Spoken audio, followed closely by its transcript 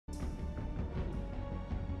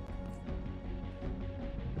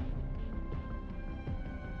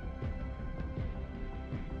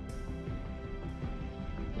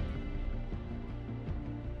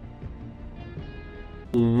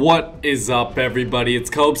What is up, everybody?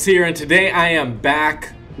 It's Copes here, and today I am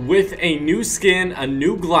back with a new skin, a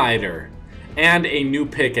new glider, and a new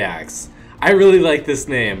pickaxe. I really like this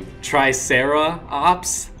name, TRICERA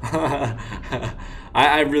Ops.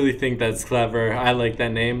 I really think that's clever. I like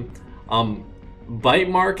that name.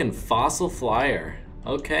 BITEMARK and Fossil Flyer.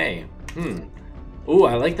 Okay. Ooh,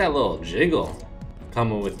 I like that little jiggle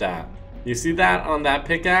coming with that. You see that on that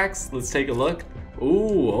pickaxe? Let's take a look.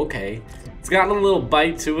 Ooh, okay. It's got a little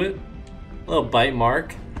bite to it. A little bite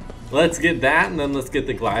mark. Let's get that, and then let's get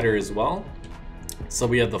the glider as well. So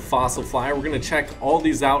we have the Fossil Flyer. We're gonna check all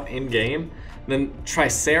these out in game. Then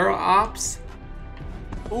TRICERA Ops.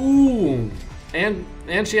 Ooh, and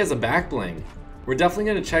she has a back bling. We're definitely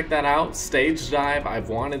gonna check that out. Stage Dive, I've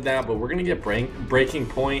wanted that, but we're gonna get Breaking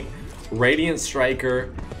Point, Radiant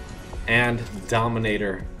Striker, and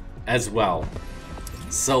Dominator as well.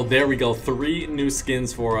 So there we go, 3 new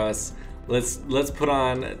skins for us. Let's put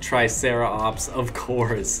on TRICERA Ops, of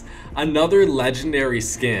course. Another legendary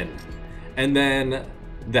skin. And then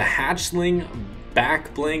the Hatchling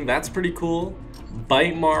back bling, that's pretty cool.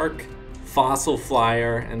 BITEMARK, Fossil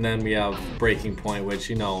Flyer, and then we have Breaking Point, which,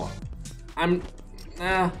 you know,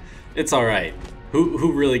 it's alright.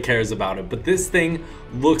 Who really cares about it? But this thing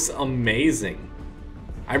looks amazing.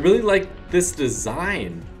 I really like this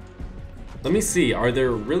design. Let me see, are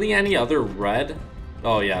there really any other red?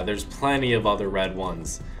 Oh yeah, there's plenty of other red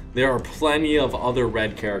ones. There are plenty of other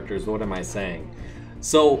red characters, what am I saying?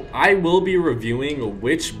 So I will be reviewing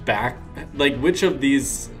which of these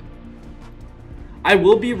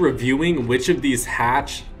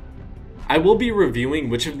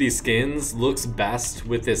skins looks best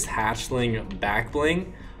with this Hatchling back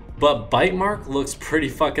bling. But BITEMARK looks pretty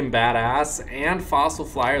fucking badass, and Fossil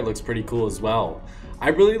Flyer looks pretty cool as well. I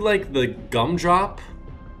really like the Gumdrop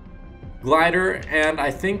glider, and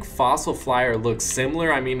I think Fossil Flyer looks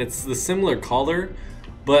similar. I mean, it's the similar color,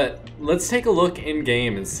 but let's take a look in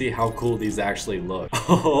game and see how cool these actually look.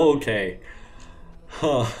 Okay.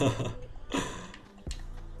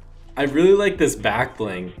 I really like this back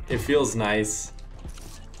bling. It feels nice.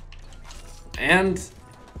 And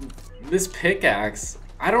this pickaxe,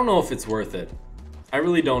 I don't know if it's worth it. I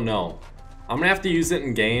really don't know. I'm gonna have to use it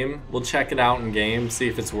in game. We'll check it out in game, see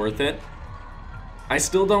if it's worth it. I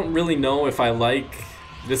still don't really know if I like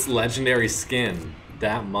this legendary skin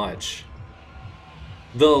that much.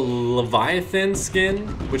 The Leviathan skin,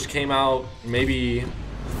 which came out maybe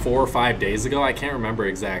 4 or 5 days ago, I can't remember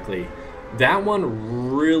exactly. That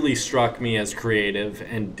one really struck me as creative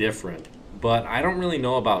and different, but I don't really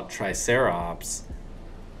know about TRICERA Ops.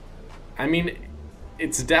 I mean,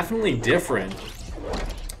 it's definitely different.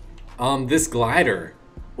 This glider.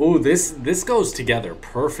 Oh, this goes together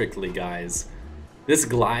perfectly, guys. This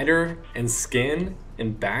glider and skin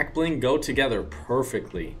and back bling go together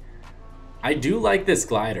perfectly. I do like this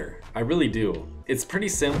glider. I really do. It's pretty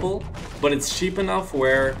simple, but it's cheap enough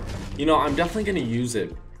where, you know, I'm definitely gonna use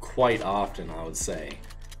it quite often, I would say.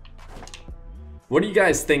 What do you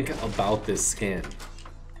guys think about this skin?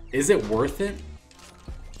 Is it worth it?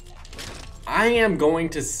 I am going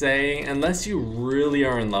to say, unless you really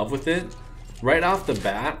are in love with it, right off the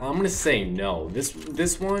bat, I'm gonna say no.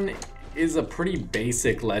 This one is a pretty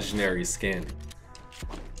basic legendary skin.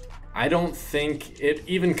 I don't think it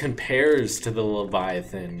even compares to the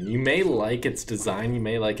Leviathan. You may like its design, you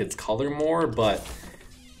may like its color more, but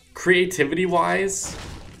creativity wise,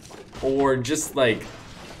 or just like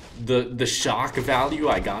the shock value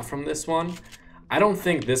I got from this one, I don't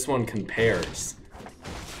think this one compares.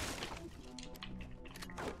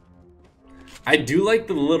 I do like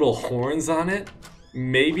the little horns on it.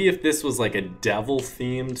 Maybe if this was like a devil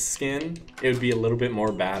themed skin, it would be a little bit more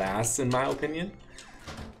badass in my opinion.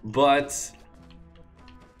 But,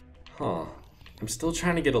 I'm still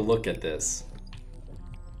trying to get a look at this.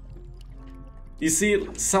 You see,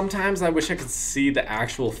 sometimes I wish I could see the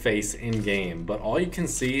actual face in game, but all you can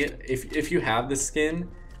see, if you have this skin,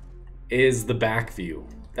 is the back view.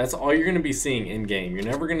 That's all you're going to be seeing in game. You're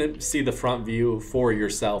never going to see the front view for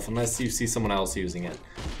yourself unless you see someone else using it.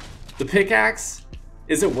 The pickaxe,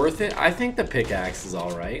 is it worth it? I think the pickaxe is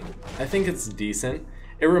alright. I think it's decent.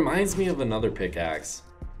 It reminds me of another pickaxe.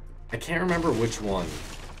 I can't remember which one.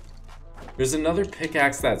 There's another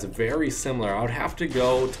pickaxe that's very similar. I would have to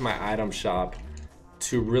go to my item shop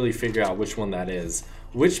to really figure out which one that is.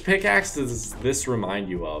 Which pickaxe does this remind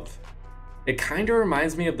you of? It kind of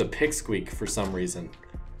reminds me of the Pipsqueak for some reason.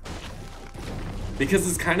 Because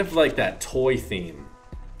it's kind of like that toy theme.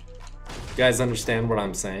 You guys understand what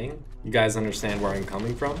I'm saying? You guys understand where I'm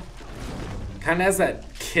coming from? Kind of has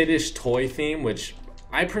that kiddish toy theme, which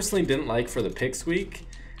I personally didn't like for the Pipsqueak.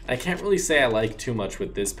 I can't really say I like too much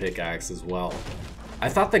with this pickaxe as well. I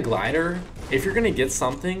thought the glider, if you're gonna get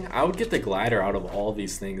something, I would get the glider out of all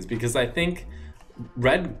these things, because I think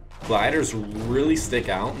red gliders really stick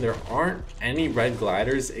out, and there aren't any red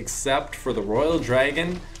gliders except for the Royal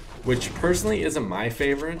Dragon, which personally isn't my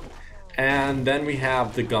favorite. And then we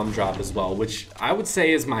have the gumdrop as well, which I would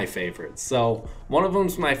say is my favorite. So one of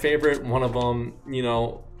them's my favorite, one of them, you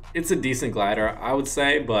know, it's a decent glider, I would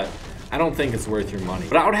say, but I don't think it's worth your money.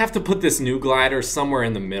 But I would have to put this new glider somewhere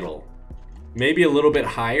in the middle. Maybe a little bit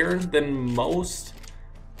higher than most,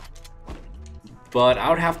 but I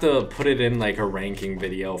would have to put it in like a ranking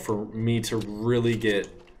video for me to really get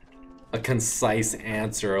a concise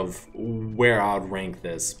answer of where I would rank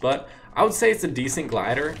this. But I would say it's a decent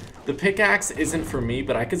glider. The pickaxe isn't for me,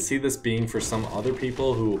 but I could see this being for some other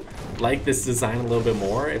people who like this design a little bit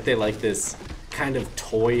more, if they like this kind of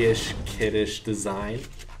toyish, kiddish design,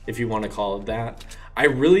 if you want to call it that. I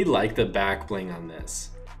really like the back bling on this.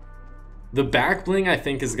 The back bling I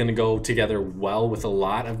think is going to go together well with a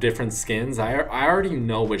lot of different skins. I already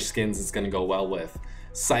know which skins it's going to go well with.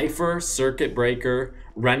 Cypher, Circuit Breaker,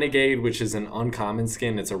 Renegade, which is an uncommon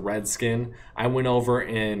skin, it's a red skin. I went over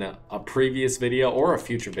in a previous video, or a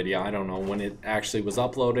future video, I don't know when it actually was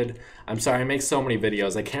uploaded. I'm sorry, I make so many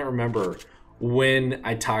videos, I can't remember when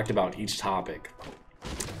I talked about each topic.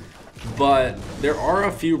 But there are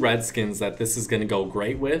a few red skins that this is going to go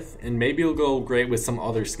great with, and maybe it'll go great with some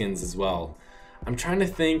other skins as well. I'm trying to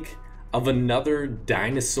think of another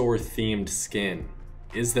dinosaur themed skin.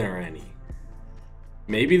 Is there any?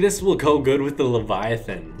 Maybe this will go good with the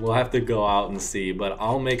Leviathan. We'll have to go out and see, but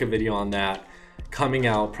I'll make a video on that coming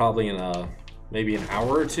out probably in maybe an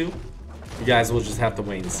hour or two. You guys will just have to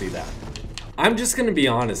wait and see that. I'm just going to be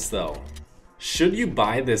honest though. Should you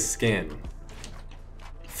buy this skin?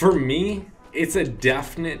 For me, it's a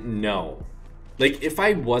definite no. Like, if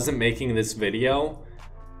I wasn't making this video,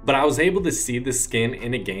 but I was able to see the skin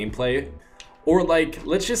in a gameplay, or like,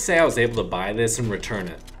 let's just say I was able to buy this and return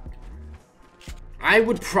it, I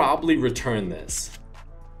would probably return this.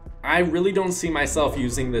 I really don't see myself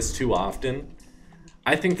using this too often.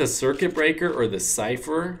 I think the Circuit Breaker or the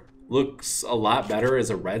Cypher looks a lot better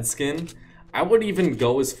as a red skin. I would even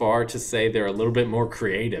go as far to say they're a little bit more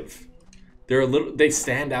creative. They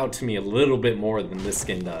stand out to me a little bit more than this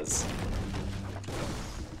skin does.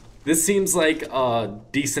 This seems like a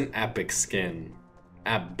decent epic skin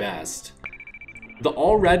at best. The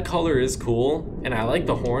all red color is cool, and I like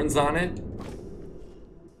the horns on it.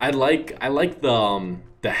 I like the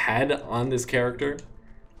head on this character.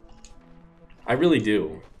 I really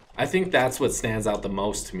do. I think that's what stands out the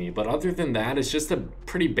most to me, but other than that, it's just a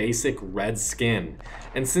pretty basic red skin.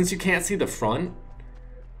 And since you can't see the front,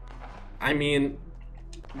 I mean,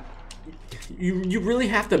 you really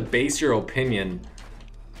have to base your opinion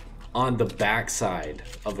on the back side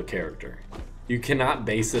of a character. You cannot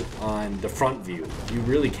base it on the front view. You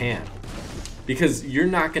really can't. Because you're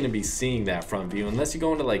not going to be seeing that front view unless you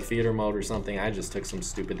go into like theater mode or something. I just took some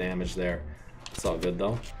stupid damage there. It's all good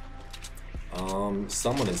though.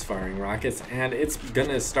 Someone is firing rockets and it's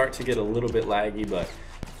gonna start to get a little bit laggy, but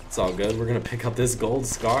it's all good. We're gonna pick up this gold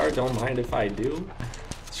scar. Don't mind if I do.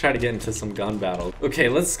 Let's try to get into some gun battle. Okay,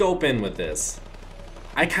 let's scope in with this.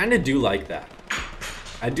 I kind of do like that.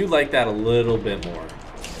 I do like that a little bit more.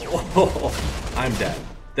 Oh, I'm dead.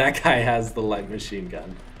 That guy has the light machine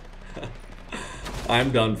gun.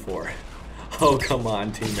 I'm done for. Oh, come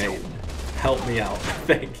on, teammate. Help me out.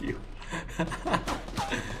 Thank you.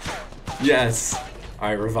 Yes.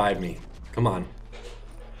 Alright, revive me. Come on.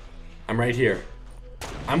 I'm right here.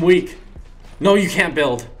 I'm weak. No, you can't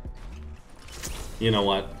build. You know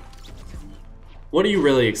what? What do you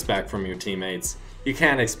really expect from your teammates? You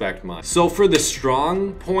can't expect much. So for the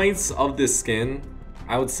strong points of this skin,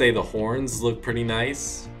 I would say the horns look pretty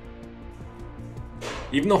nice.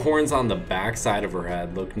 Even the horns on the back side of her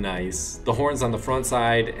head look nice. The horns on the front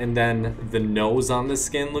side and then the nose on the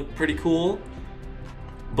skin look pretty cool.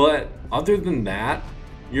 But other than that,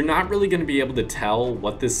 you're not really going to be able to tell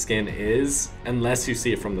what this skin is unless you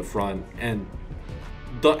see it from the front. And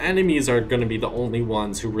the enemies are going to be the only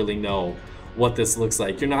ones who really know what this looks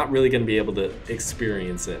like. You're not really going to be able to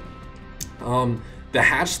experience it. The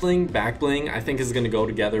hatchling back bling I think is going to go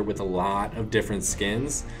together with a lot of different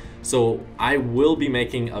skins. So I will be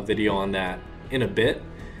making a video on that in a bit.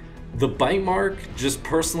 The BITEMARK just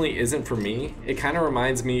personally isn't for me. It kind of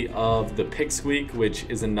reminds me of the Pipsqueak, which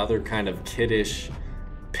is another kind of kiddish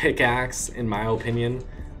pickaxe in my opinion.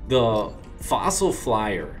 The Fossil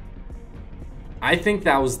Flyer, I think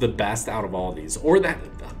that was the best out of all these. Or the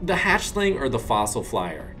hatchling or the Fossil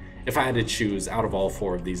Flyer, if I had to choose out of all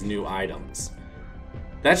four of these new items.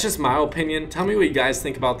 That's just my opinion. Tell me what you guys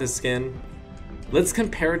think about this skin. Let's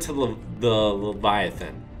compare it to the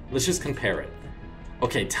Leviathan. Let's just compare it.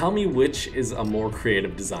 Okay, tell me which is a more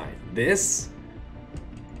creative design. This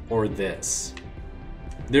or this?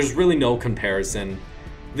 There's really no comparison.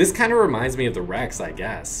 This kind of reminds me of the Rex, I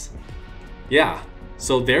guess. Yeah,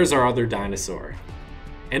 so there's our other dinosaur.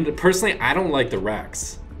 And personally, I don't like the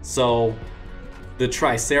Rex. So the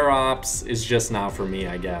Triceratops is just not for me,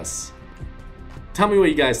 I guess. Tell me what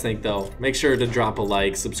you guys think though. Make sure to drop a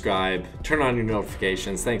like, subscribe, turn on your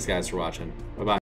notifications. Thanks guys for watching. Bye-bye.